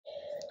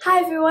Hi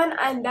everyone,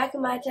 I'm back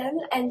on my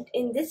channel, and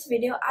in this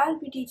video I'll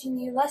be teaching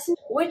you a lesson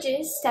which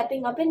is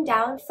stepping up and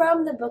down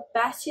from the book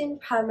Bastien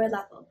primer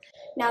level.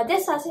 Now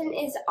this lesson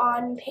is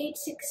on page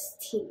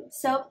 16,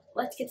 so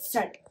let's get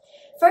started.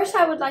 First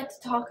I would like to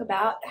talk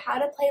about how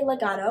to play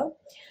legato,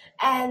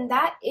 and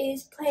that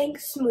is playing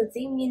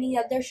smoothly, meaning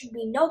that there should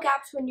be no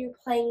gaps when you're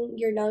playing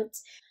your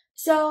notes.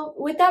 So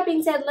with that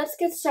being said, let's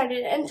get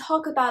started and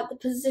talk about the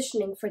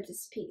positioning for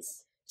this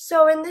piece.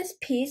 So in this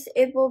piece,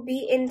 it will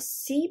be in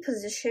C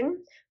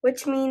position,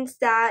 which means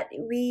that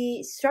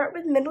we start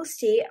with middle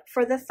C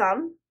for the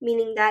thumb,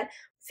 meaning that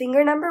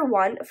finger number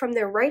 1 from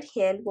the right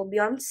hand will be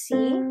on C,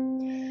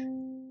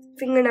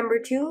 finger number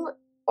 2,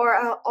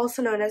 or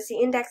also known as the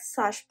index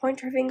 /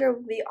 pointer finger,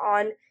 will be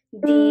on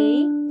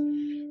D,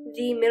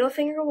 the middle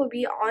finger will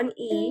be on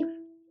E,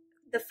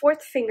 the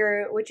fourth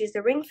finger, which is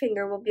the ring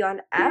finger, will be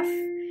on F,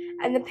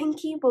 and the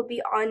pinky will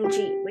be on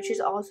G, which is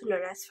also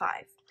known as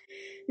 5.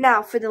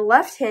 Now, for the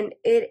left hand,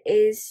 it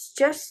is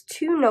just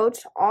 2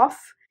 notes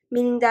off,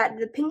 meaning that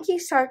the pinky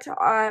starts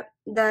on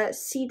the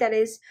C that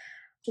is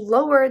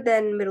lower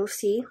than middle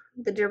C,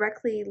 the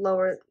directly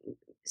lower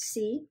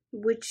C,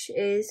 which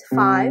is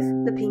 5,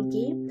 the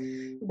pinky.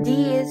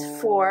 D is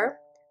 4,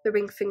 the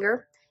ring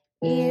finger.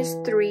 E is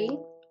 3,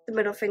 the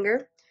middle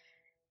finger.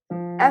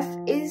 F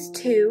is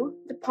 2,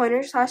 the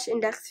pointer /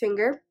 index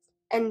finger.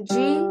 And G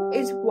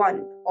is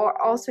 1, or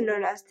also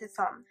known as the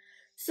thumb.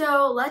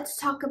 So let's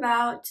talk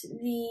about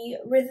the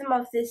rhythm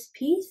of this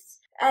piece.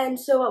 And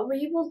so what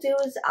we will do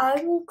is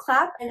I will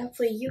clap and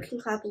hopefully you can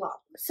clap along.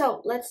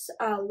 So let's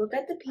look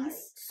at the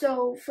piece.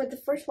 So for the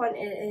first one,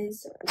 it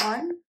is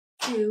 1,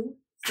 2,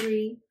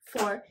 3,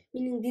 4,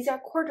 meaning these are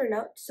quarter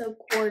notes. So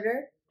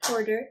quarter,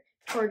 quarter,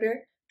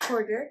 quarter,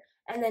 quarter,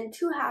 and then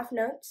 2 half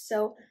notes.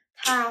 So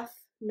half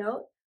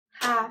note,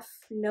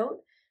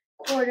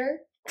 quarter,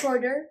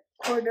 quarter,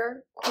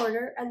 quarter,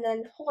 quarter, and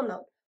then whole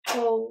note,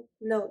 whole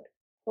note,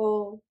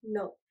 whole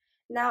note.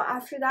 Now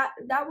after that,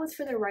 that was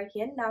for the right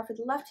hand. Now for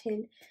the left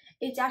hand,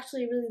 it's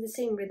actually really the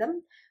same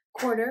rhythm.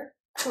 Quarter,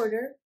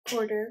 quarter,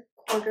 quarter,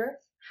 quarter,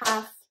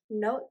 half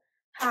note,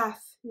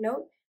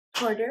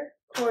 quarter,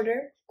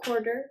 quarter,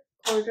 quarter,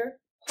 quarter,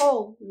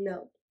 whole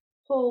note,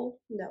 whole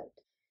note.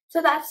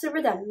 So that's the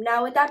rhythm.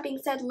 Now with that being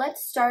said,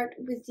 let's start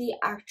with the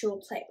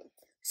actual playing.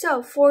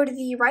 So for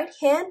the right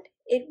hand,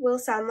 it will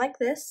sound like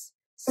this.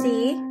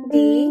 C,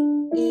 D,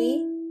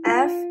 E,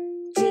 F,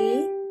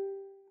 G,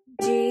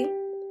 G,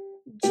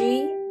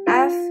 G,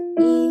 F,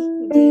 E,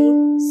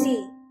 D,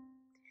 C.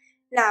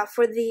 Now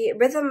for the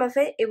rhythm of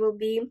it, it will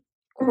be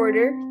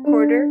quarter,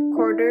 quarter,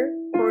 quarter,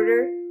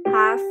 quarter,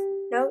 half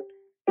note,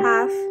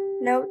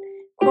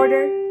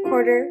 quarter,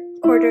 quarter,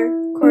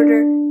 quarter,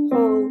 quarter,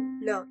 whole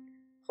note,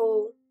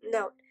 whole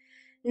note.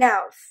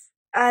 Now,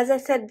 as I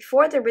said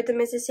before, the rhythm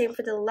is the same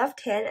for the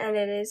left hand, and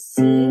it is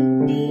C,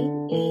 D,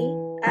 E,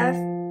 F,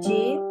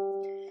 G,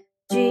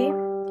 G,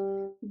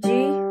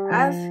 G,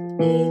 F,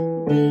 E,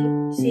 D,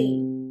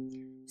 C.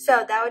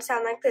 So that would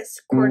sound like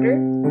this: quarter,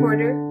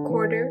 quarter,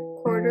 quarter,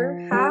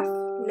 quarter, half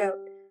note,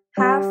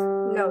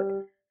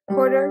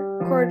 quarter,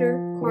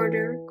 quarter,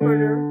 quarter,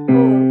 quarter,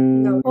 whole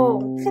note,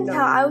 whole. You can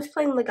tell I was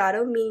playing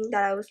legato, meaning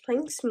that I was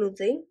playing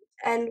smoothly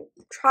and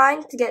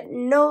trying to get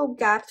no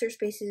gaps or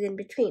spaces in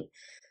between.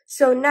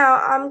 So now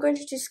I'm going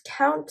to just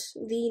count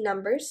the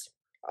numbers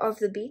of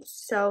the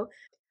beats. So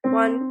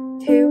 1,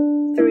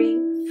 2,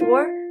 3,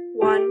 4,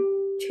 1,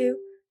 2,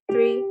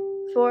 3,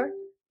 4,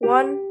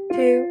 1,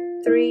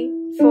 2, 3,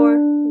 4,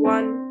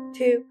 1,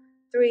 2,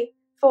 3,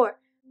 4,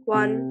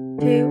 1,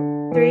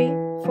 2, 3,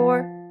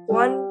 4,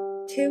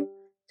 1, 2,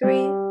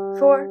 3,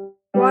 4,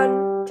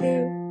 1,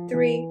 2,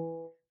 3,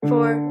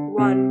 4,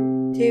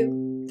 1,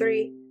 2,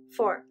 3,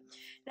 4.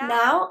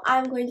 Now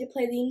I'm going to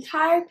play the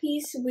entire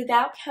piece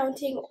without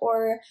counting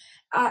or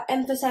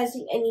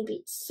emphasizing any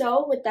beats.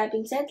 So with that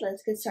being said,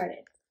 let's get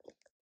started.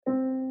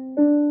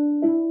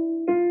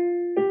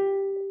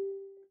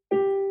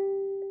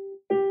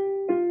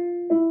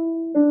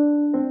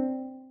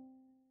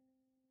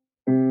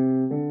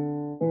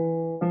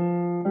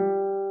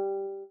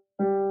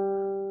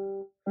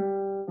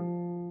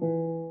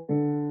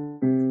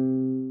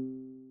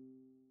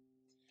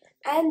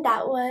 And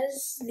that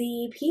was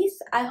the piece.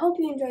 I hope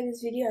you enjoyed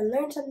this video and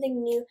learned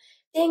something new.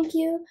 Thank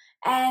you,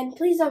 and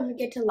please don't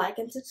forget to like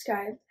and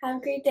subscribe. Have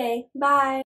a great day. Bye!